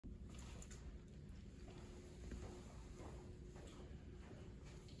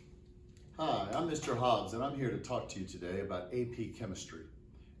I'm Mr. Hobbs, and I'm here to talk to you today about AP Chemistry.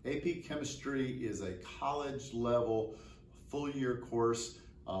 AP Chemistry is a college-level, full-year course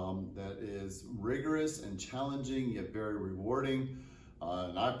that is rigorous and challenging, yet very rewarding.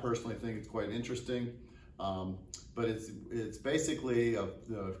 And I personally think it's quite interesting. But it's basically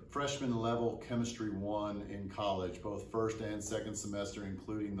the freshman level Chemistry 1 in college, both first and second semester,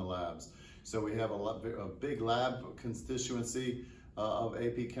 including the labs. So we have a big lab constituency of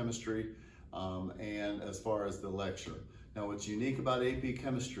AP Chemistry, and as far as the lecture. Now what's unique about AP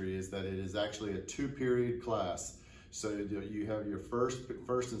Chemistry is that it is actually a 2-period class. So you have your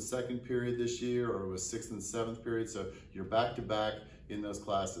first and second period this year, or it was 6th and 7th period, so you're back to back in those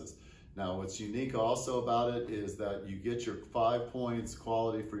classes. Now what's unique also about it is that you get your 5 points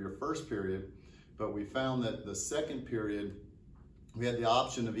quality for your first period, but we found that the second period, we had the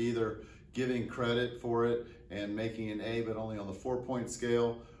option of either giving credit for it and making an A, but only on the 4-point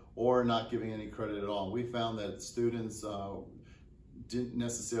scale, or not giving any credit at all. And we found that students didn't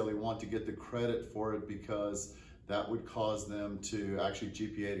necessarily want to get the credit for it because that would cause them to actually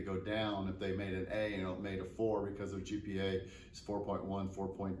GPA to go down if they made an A and it made a 4 because their GPA is 4.1,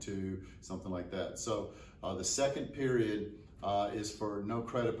 4.2, something like that. So the second period is for no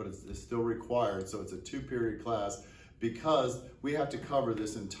credit, but it's still required. So it's a 2-period class because we have to cover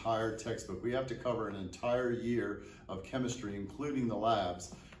this entire textbook. We have to cover an entire year of chemistry, including the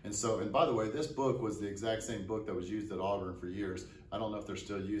labs. And by the way, this book was the exact same book that was used at Auburn for years. I don't know if they're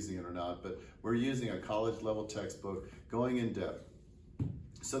still using it or not, but we're using a college level textbook going in depth.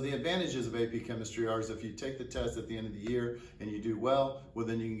 So the advantages of AP Chemistry are if you take the test at the end of the year and you do well,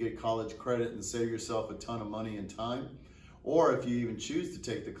 then you can get college credit and save yourself a ton of money and time. Or if you even choose to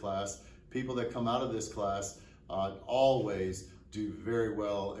take the class, people that come out of this class always do very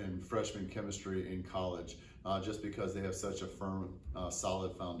well in freshman chemistry in college, just because they have such a firm,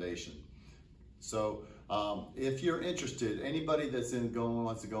 solid foundation. So if you're interested, anybody that's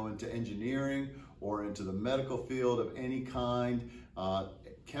wants to go into engineering or into the medical field of any kind,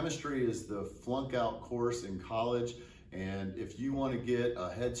 chemistry is the flunk out course in college. And if you want to get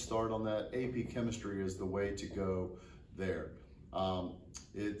a head start on that, AP Chemistry is the way to go there.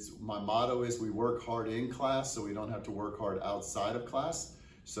 My motto is we work hard in class so we don't have to work hard outside of class.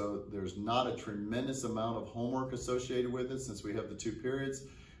 So there's not a tremendous amount of homework associated with it since we have the 2 periods,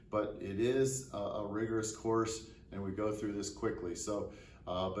 but it is a rigorous course and we go through this quickly. So,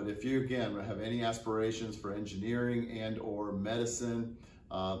 but if you again have any aspirations for engineering and or medicine,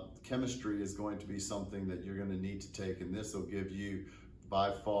 chemistry is going to be something that you're going to need to take, and this will give you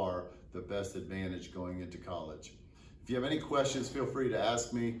by far the best advantage going into college. If you have any questions, feel free to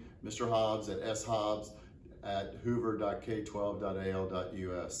ask me, Mr. Hobbs at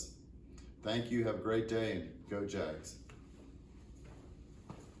shobbs@hoover.k12.al.us. Thank you, have a great day, and go Jags.